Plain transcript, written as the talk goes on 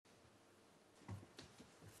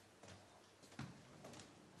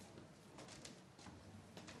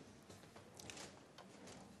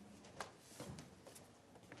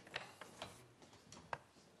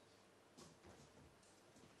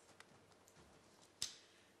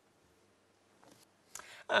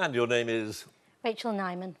And your name is? Rachael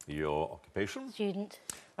Neiman. Your occupation? Student.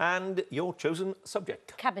 And your chosen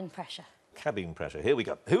subject? Cabin pressure. Cabin Pressure. Here we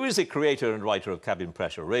go. Who is the creator and writer of Cabin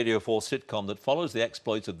Pressure, a Radio 4 sitcom that follows the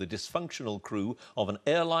exploits of the dysfunctional crew of an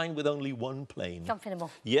airline with only one plane? John Finnemore.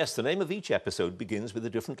 Yes, the name of each episode begins with a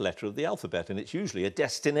different letter of the alphabet, and it's usually a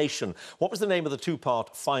destination. What was the name of the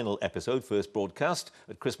two-part final episode, first broadcast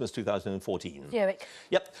at Christmas 2014? Zurich.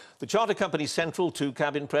 Yep. The charter company central to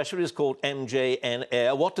Cabin Pressure is called MJN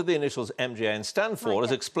Air. What do the initials MJN stand for,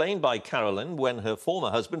 as explained by Carolyn when her former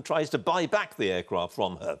husband tries to buy back the aircraft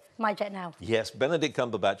from her? My jet now. Yes, Benedict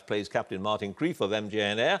Cumberbatch plays Captain Martin Creef of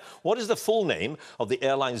MJN Air. What is the full name of the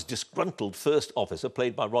airline's disgruntled first officer,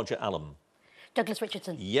 played by Roger Allam? Douglas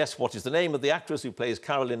Richardson. Yes, what is the name of the actress who plays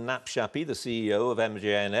Carolyn Knapp-Shappy, the CEO of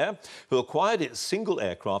MJN Air, who acquired its single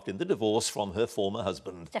aircraft in the divorce from her former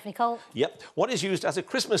husband? Stephanie Cole. Yep. What is used as a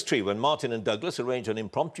Christmas tree when Martin and Douglas arrange an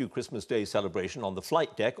impromptu Christmas Day celebration on the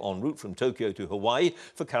flight deck en route from Tokyo to Hawaii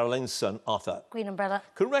for Caroline's son Arthur? Green umbrella.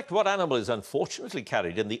 Correct. What animal is unfortunately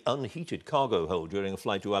carried in the unheated cargo hold during a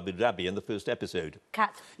flight to Abu Dhabi in the first episode?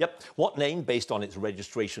 Cat. Yep. What name, based on its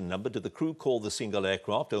registration number, did the crew call the single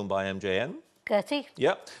aircraft owned by MJN? Gertie.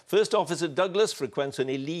 Yep. First Officer Douglas frequents an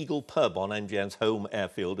illegal pub on MJN's home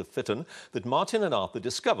airfield of Fitton that Martin and Arthur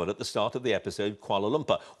discovered at the start of the episode Kuala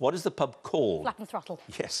Lumpur. What is the pub called? Flap and Throttle.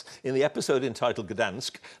 Yes. In the episode entitled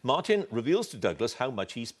Gdansk, Martin reveals to Douglas how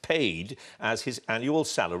much he's paid as his annual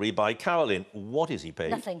salary by Caroline. What is he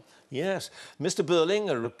paid? Nothing. Yes. Mr.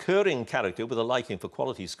 Burling, a recurring character with a liking for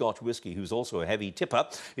quality Scotch whisky who's also a heavy tipper,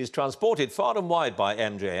 is transported far and wide by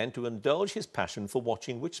MJN to indulge his passion for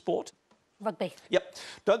watching which sport? Rugby. Yep.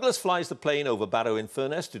 Douglas flies the plane over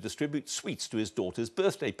Barrow-in-Furness to distribute sweets to his daughter's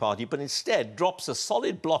birthday party, but instead drops a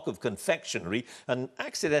solid block of confectionery and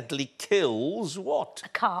accidentally kills what? A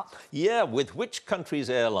carp. Yeah, with which country's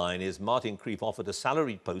airline is Martin Creef offered a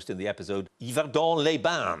salaried post in the episode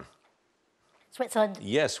Yverdon-les-Bains? Switzerland.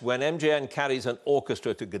 Yes, when MJN carries an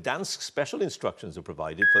orchestra to Gdansk, special instructions are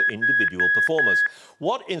provided for individual performers.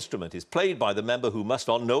 What instrument is played by the member who must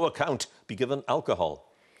on no account be given alcohol?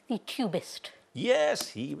 The tubist. Yes,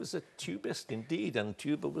 he was a tubist indeed, and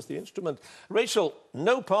tuba was the instrument. Rachel,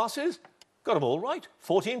 no passes, got them all right,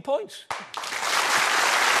 14 points.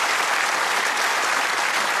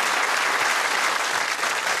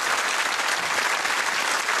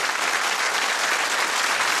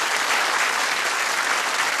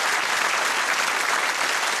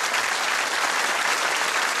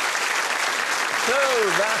 So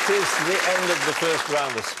that is the end of the first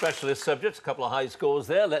round of specialist subjects. A couple of high scores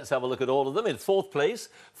there. Let's have a look at all of them. In fourth place,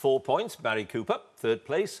 4 points, Barry Cooper. Third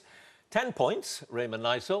place, 10 points, Raymond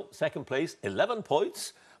Nysel. Second place, 11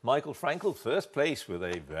 points, Michael Frankel. First place with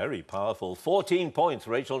a very powerful 14 points,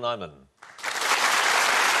 Rachael Neiman.